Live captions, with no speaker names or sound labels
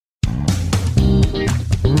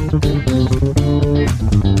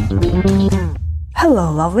Hello,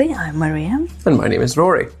 lovely. I'm Maria. And my name is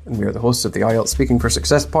Rory, and we are the hosts of the IELTS Speaking for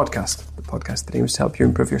Success podcast, the podcast that aims to help you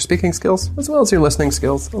improve your speaking skills as well as your listening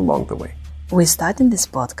skills along the way. We're starting this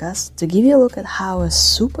podcast to give you a look at how a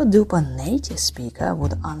super-duper native speaker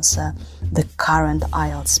would answer the current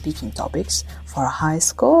IELTS speaking topics for a high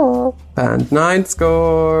score. Band 9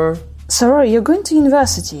 score! So, Rory, you're going to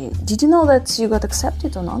university. Did you know that you got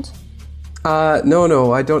accepted or not?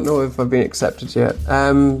 No, I don't know if I've been accepted yet,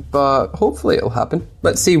 but hopefully it'll happen.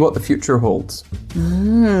 Let's see what the future holds.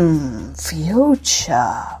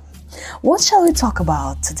 Future. What shall we talk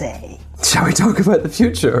about today? Shall we talk about the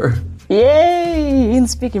future? Yay! In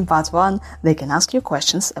Speaking Part 1, they can ask you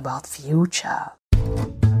questions about future.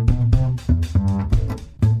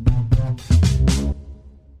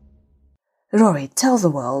 Rory, tell the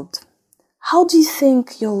world, how do you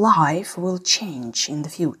think your life will change in the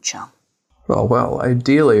future? Well,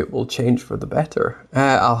 ideally it will change for the better.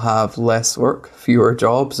 I'll have less work, fewer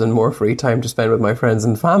jobs, and more free time to spend with my friends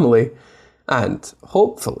and family. And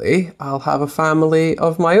hopefully I'll have a family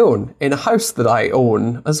of my own, in a house that I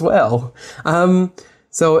own as well.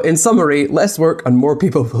 So in summary, less work and more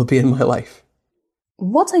people will be in my life.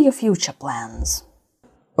 What are your future plans?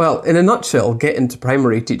 Well, in a nutshell, get into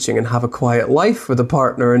primary teaching and have a quiet life with a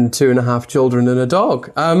partner and 2.5 children and a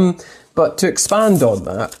dog. But to expand on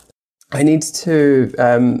that, I need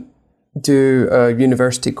to do a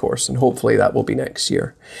university course, and hopefully that will be next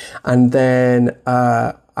year. And then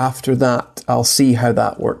after that, I'll see how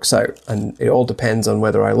that works out. And it all depends on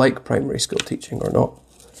whether I like primary school teaching or not.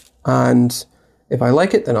 And if I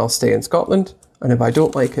like it, then I'll stay in Scotland. And if I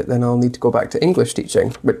don't like it, then I'll need to go back to English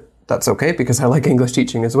teaching. But that's okay, because I like English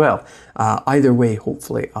teaching as well. Either way,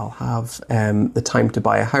 hopefully I'll have the time to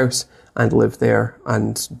buy a house and live there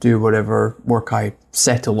and do whatever work I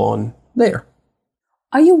settle on there.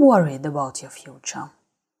 Are you worried about your future?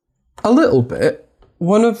 A little bit.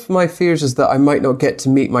 One of my fears is that I might not get to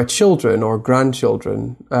meet my children or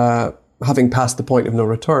grandchildren, having passed the point of no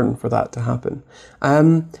return for that to happen.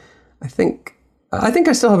 I think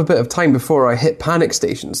I still have a bit of time before I hit panic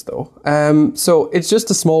stations, though. So it's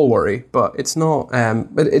just a small worry, but it's not.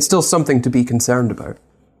 But it's still something to be concerned about.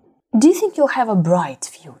 Do you think you'll have a bright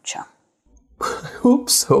future? I hope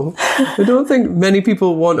so. I don't think many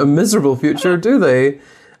people want a miserable future, do they?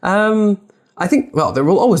 I think, well, there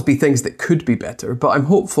will always be things that could be better, but I'm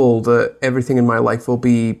hopeful that everything in my life will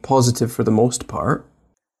be positive for the most part.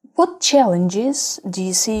 What challenges do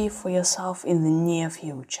you see for yourself in the near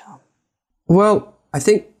future? Well, I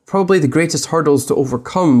think probably the greatest hurdles to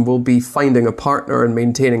overcome will be finding a partner and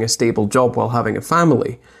maintaining a stable job while having a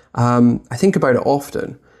family. I think about it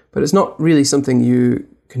often, but it's not really something you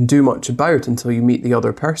can do much about until you meet the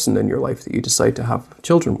other person in your life that you decide to have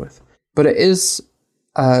children with. But it is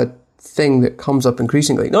a thing that comes up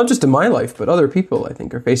increasingly, not just in my life, but other people, I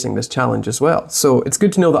think, are facing this challenge as well. So it's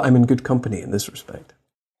good to know that I'm in good company in this respect.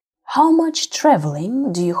 How much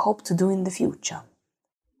traveling do you hope to do in the future?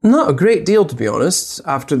 Not a great deal, to be honest,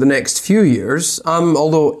 after the next few years,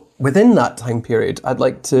 although within that time period, I'd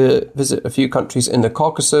like to visit a few countries in the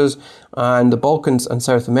Caucasus and the Balkans and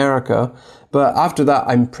South America. But after that,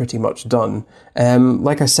 I'm pretty much done.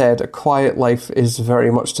 Like I said, a quiet life is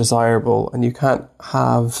very much desirable, and you can't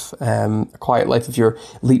have a quiet life if you're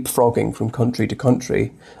leapfrogging from country to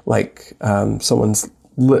country, like someone's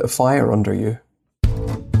lit a fire under you.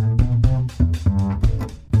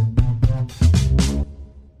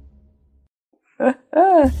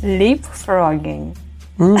 Leapfrogging.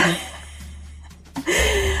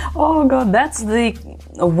 Oh God, that's the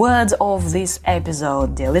word of this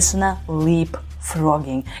episode, dear listener,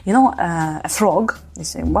 leapfrogging. You know, a frog, you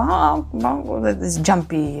say, wow, this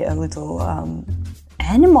jumpy little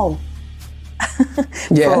animal.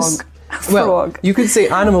 Yes. Frog. Well, you could say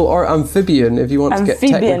animal or amphibian if you want to get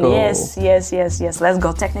technical. Yes. Let's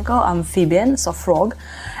go technical. Amphibian, so frog.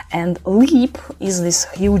 And leap is this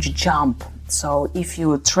huge jump. So if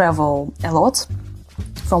you travel a lot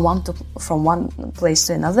from one place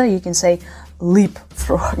to another, you can say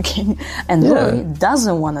leapfrogging. And Rory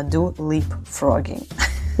doesn't want to do leapfrogging.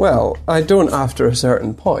 Well, I don't after a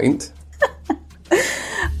certain point.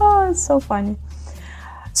 Oh, it's so funny.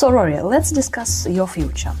 So Rory, let's discuss your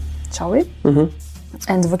future, shall we? Mm-hmm.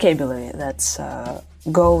 And the vocabulary that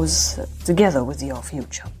goes together with your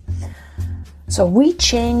future. So we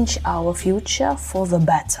change our future for the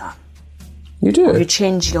better. You do. Or you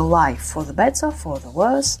change your life for the better, for the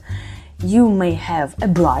worse. You may have a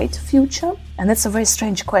bright future, and that's a very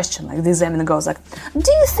strange question. Like the examiner goes like,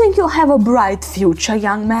 "Do you think you'll have a bright future,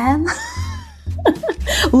 young man?"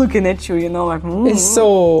 Looking at you, like. It's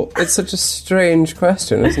such a strange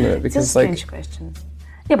question, isn't it? Because it's a strange question.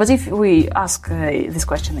 Yeah, but if we ask this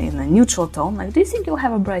question in a neutral tone, like, do you think you'll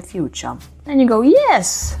have a bright future? And you go,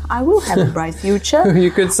 yes, I will have a bright future.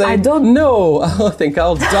 You could say, no, I think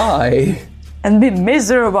I'll die. And be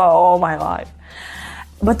miserable all my life.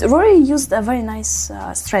 But Rory used a very nice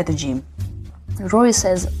strategy. Rory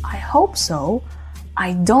says, I hope so.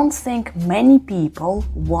 I don't think many people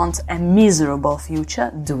want a miserable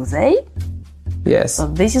future, do they? Yes. So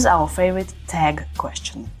this is our favorite tag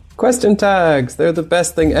question. Question tags, they're the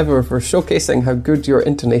best thing ever for showcasing how good your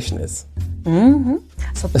intonation is. Mm-hmm.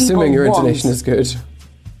 So assuming your intonation is good.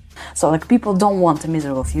 So like people don't want a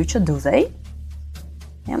miserable future, do they?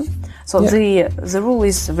 Yeah. So the rule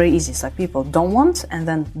is very easy. So people don't want and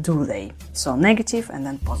then do they. So negative and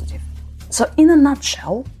then positive. So in a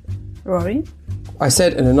nutshell, Rory? I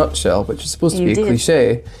said in a nutshell, which is supposed to be a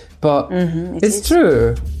cliche, but it's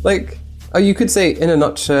true. Like, you could say in a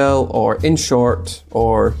nutshell, or in short,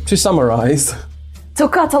 or to summarize. To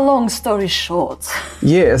cut a long story short.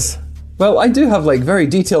 Yes. Well, I do have like very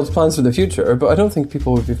detailed plans for the future, but I don't think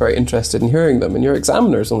people would be very interested in hearing them. And your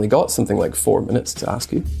examiner's only got something like 4 minutes to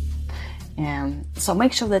ask you. So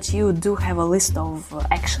make sure that you do have a list of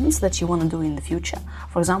actions that you want to do in the future.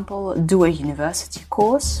 For example, do a university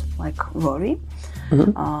course, like Rory,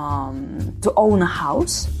 to own a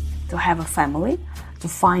house, to have a family, to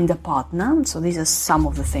find a partner. So these are some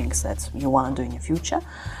of the things that you want to do in your future.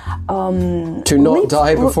 To not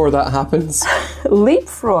die before that happens.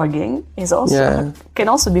 Leapfrogging is also can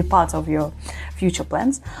also be part of your future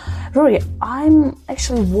plans. Rory, I'm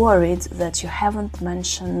actually worried that you haven't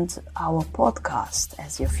mentioned our podcast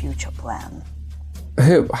as your future plan.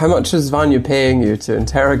 How much is Vanya paying you to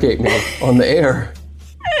interrogate me on the air?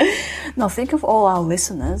 Now think of all our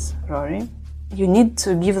listeners, Rory. You need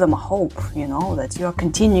to give them a hope, you know, that you are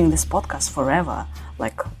continuing this podcast forever.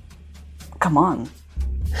 Like, come on.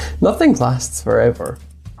 Nothing lasts forever.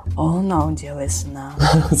 Oh no, dear listener.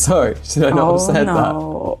 Sorry, should I not have said that?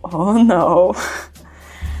 Oh no.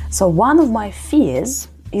 So one of my fears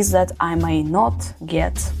is that I may not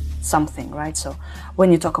get something, right? So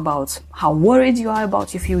when you talk about how worried you are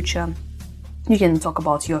about your future, you can talk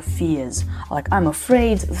about your fears. Like, I'm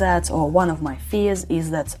afraid that, or one of my fears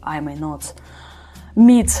is that I may not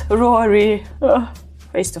meet Rory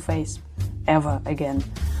face to face ever again.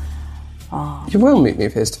 You will meet me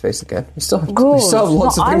face to face again. We still have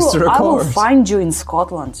lots of things to record. I will find you in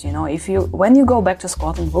Scotland. You know, when you go back to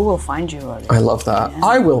Scotland, we will find you, Rory. I love that. Yeah.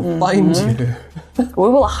 I will find you. We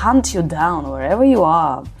will hunt you down wherever you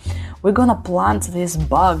are. We're gonna plant this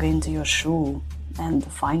bug into your shoe and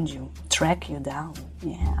find you, track you down.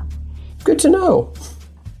 Yeah. Good to know.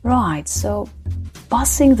 Right. So,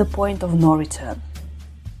 passing the point of no return.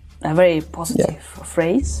 A very positive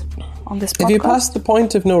phrase on this podcast. If you pass the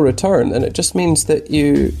point of no return, then it just means that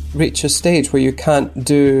you reach a stage where you can't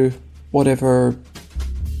do whatever,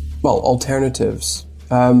 alternatives.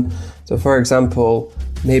 So, for example,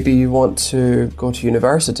 maybe you want to go to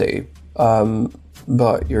university,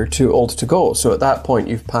 but you're too old to go. So at that point,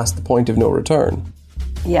 you've passed the point of no return.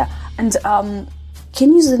 Yeah, and can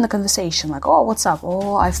you use it in a conversation, like, oh, what's up?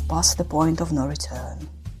 Oh, I've passed the point of no return.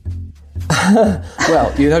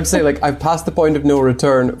 Well, you'd have to say, like, I've passed the point of no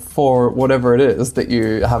return for whatever it is that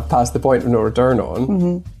you have passed the point of no return on.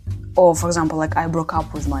 Mm-hmm. Or, for example, like, I broke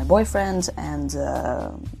up with my boyfriend and,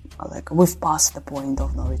 we've passed the point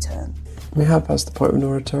of no return. We have passed the point of no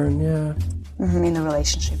return, yeah. Mm-hmm, in a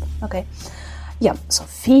relationship. Okay. Yeah, so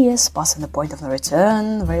fears, passing the point of no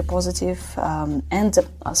return, very positive, and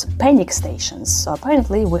panic stations. So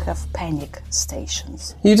apparently we have panic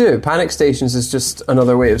stations. You do. Panic stations is just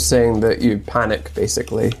another way of saying that you panic,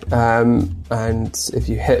 basically. And if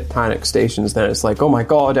you hit panic stations, then it's like, oh my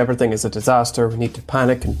God, everything is a disaster. We need to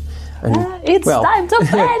panic and it's time to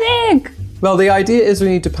panic! Well, the idea is we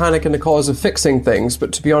need to panic in the cause of fixing things,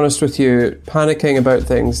 but to be honest with you, panicking about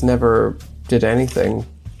things never did anything.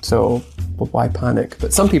 So, why panic?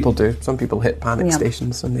 But some people do. Some people hit panic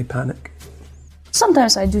stations and they panic.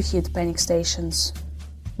 Sometimes I do hit panic stations.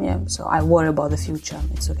 Yeah, so I worry about the future.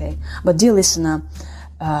 It's okay. But dear listener,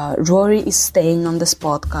 Rory is staying on this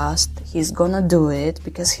podcast. He's gonna do it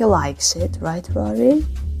because he likes it. Right, Rory?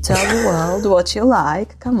 Tell the world what you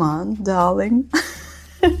like. Come on, darling.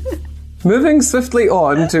 Moving swiftly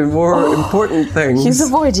on to more important things. He's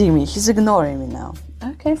avoiding me. He's ignoring me now.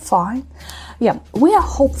 Okay, fine. Yeah, we are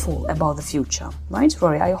hopeful about the future, right,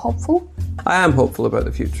 Rory? Are you hopeful? I am hopeful about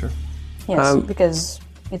the future. Yes, because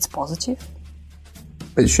it's positive.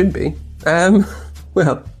 It should be.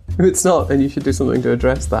 Well, if it's not, then you should do something to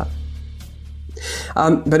address that.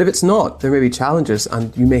 But if it's not, there may be challenges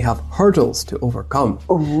and you may have hurdles to overcome.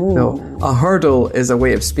 Ooh. So, a hurdle is a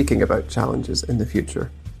way of speaking about challenges in the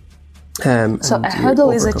future. So a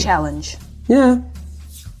hurdle is a challenge. Yeah.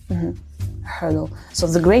 Hurdle. So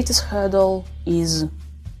the greatest hurdle is,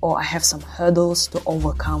 or I have some hurdles to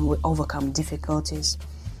overcome difficulties.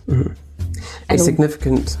 A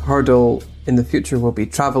significant hurdle in the future will be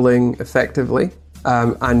travelling effectively.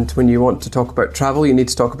 And when you want to talk about travel, you need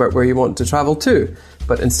to talk about where you want to travel to.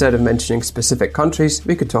 But instead of mentioning specific countries,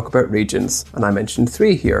 we could talk about regions. And I mentioned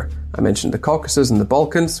 3 here. I mentioned the Caucasus and the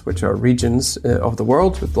Balkans, which are regions of the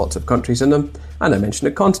world with lots of countries in them. And I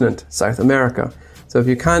mentioned a continent, South America. So if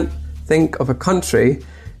you can't think of a country,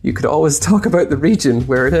 you could always talk about the region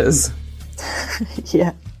where it is.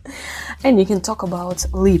 Yeah. And you can talk about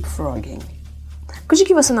leapfrogging. Could you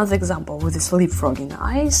give us another example with this leapfrogging?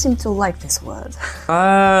 I seem to like this word.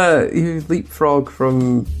 You leapfrog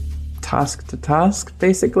from task to task,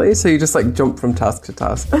 basically. So you just like jump from task to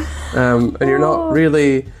task, and you're not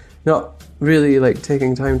really like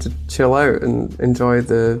taking time to chill out and enjoy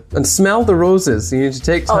and smell the roses. You need to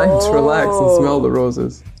take time to relax and smell the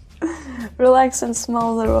roses. Relax and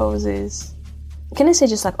smell the roses. Can I say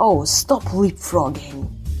just like, stop leapfrogging?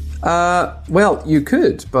 Well, you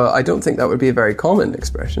could, but I don't think that would be a very common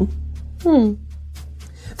expression.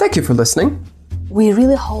 Thank you for listening. We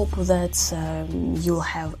really hope that you'll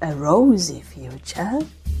have a rosy future.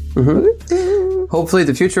 Hopefully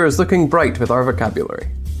the future is looking bright with our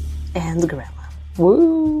vocabulary. And grammar.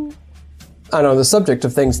 Woo! And on the subject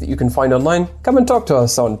of things that you can find online, come and talk to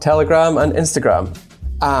us on Telegram and Instagram.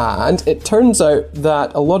 And it turns out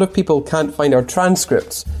that a lot of people can't find our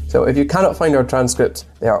transcripts. So if you cannot find our transcripts,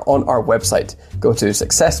 they are on our website. Go to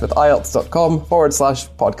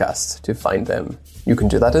successwithielts.com/podcast to find them. You can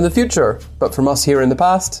do that in the future. But from us here in the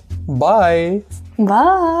past, bye.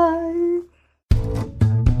 Bye.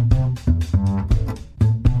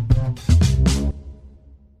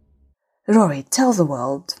 Rory, tell the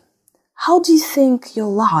world, how do you think your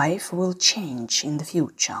life will change in the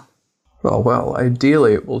future? Well,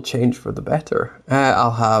 ideally it will change for the better.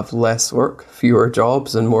 I'll have less work, fewer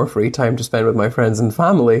jobs, and more free time to spend with my friends and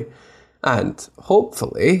family. And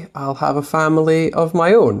hopefully I'll have a family of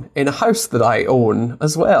my own in a house that I own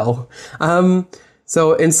as well.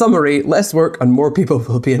 So in summary, less work and more people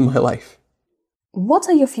will be in my life. What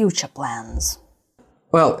are your future plans?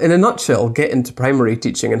 Well, in a nutshell, get into primary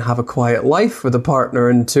teaching and have a quiet life with a partner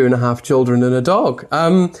and 2.5 children and a dog.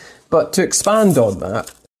 But to expand on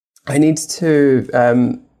that, I need to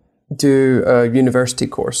do a university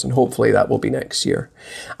course, and hopefully that will be next year.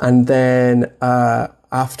 And then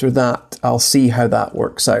after that, I'll see how that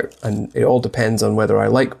works out. And it all depends on whether I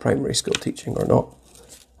like primary school teaching or not.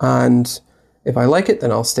 And if I like it,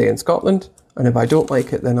 then I'll stay in Scotland. And if I don't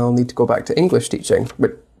like it, then I'll need to go back to English teaching.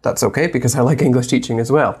 But that's okay, because I like English teaching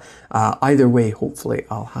as well. Either way, hopefully,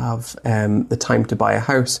 I'll have the time to buy a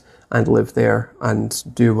house and live there and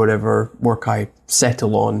do whatever work I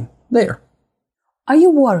settle on there. Are you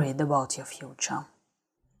worried about your future?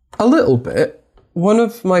 A little bit. One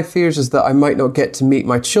of my fears is that I might not get to meet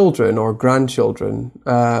my children or grandchildren,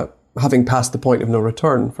 having passed the point of no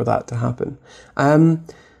return for that to happen. I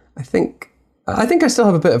think I still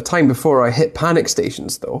have a bit of time before I hit panic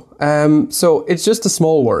stations, though. So it's just a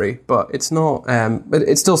small worry, but it's not. But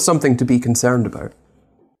it's still something to be concerned about.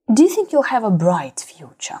 Do you think you'll have a bright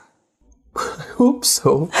future? I hope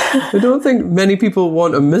so. I don't think many people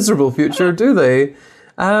want a miserable future, do they?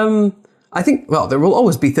 I think, well, there will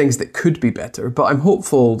always be things that could be better, but I'm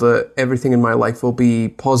hopeful that everything in my life will be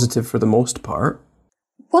positive for the most part.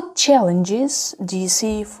 What challenges do you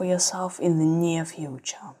see for yourself in the near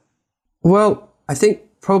future? Well, I think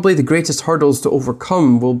probably the greatest hurdles to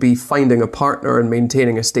overcome will be finding a partner and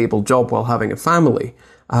maintaining a stable job while having a family.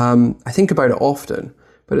 I think about it often,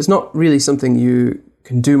 but it's not really something you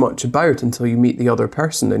can do much about until you meet the other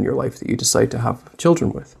person in your life that you decide to have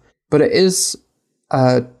children with. But it is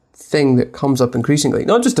a thing that comes up increasingly,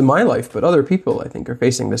 not just in my life, but other people, I think, are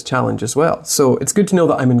facing this challenge as well. So it's good to know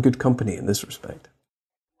that I'm in good company in this respect.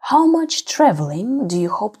 How much traveling do you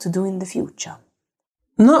hope to do in the future?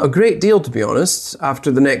 Not a great deal, to be honest, after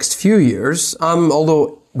the next few years,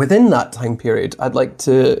 although within that time period, I'd like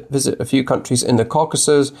to visit a few countries in the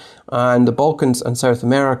Caucasus and the Balkans and South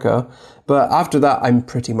America. But after that, I'm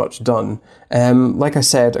pretty much done. Like I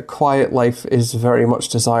said, a quiet life is very much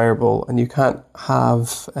desirable, and you can't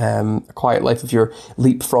have a quiet life if you're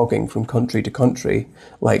leapfrogging from country to country,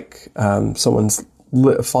 like someone's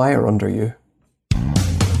lit a fire under you.